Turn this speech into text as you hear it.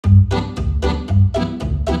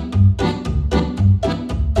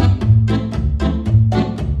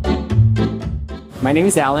My name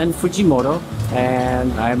is Alan Fujimoto,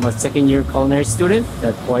 and I'm a second-year culinary student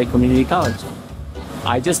at Hawaiʻi Community College.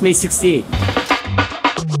 I just made 68.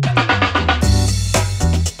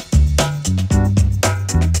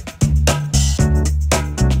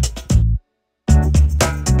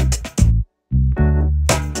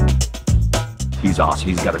 He's awesome.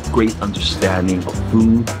 He's got a great understanding of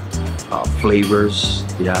food, flavors,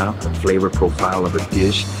 the flavor profile of a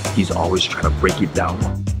dish. He's always trying to break it down.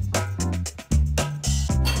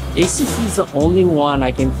 ACC is the only one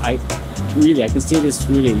I can say this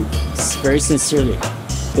really very sincerely.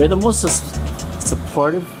 They're the most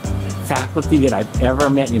supportive faculty that I've ever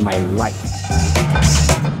met in my life.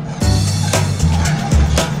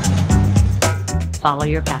 Follow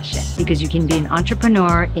your passion, because you can be an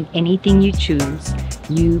entrepreneur in anything you choose.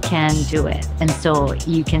 You can do it. And so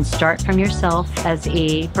you can start from yourself as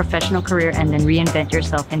a professional career and then reinvent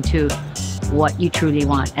yourself into what you truly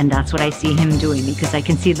want. And that's what I see him doing, because I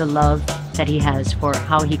can see the love that he has for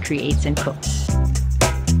how he creates and cooks.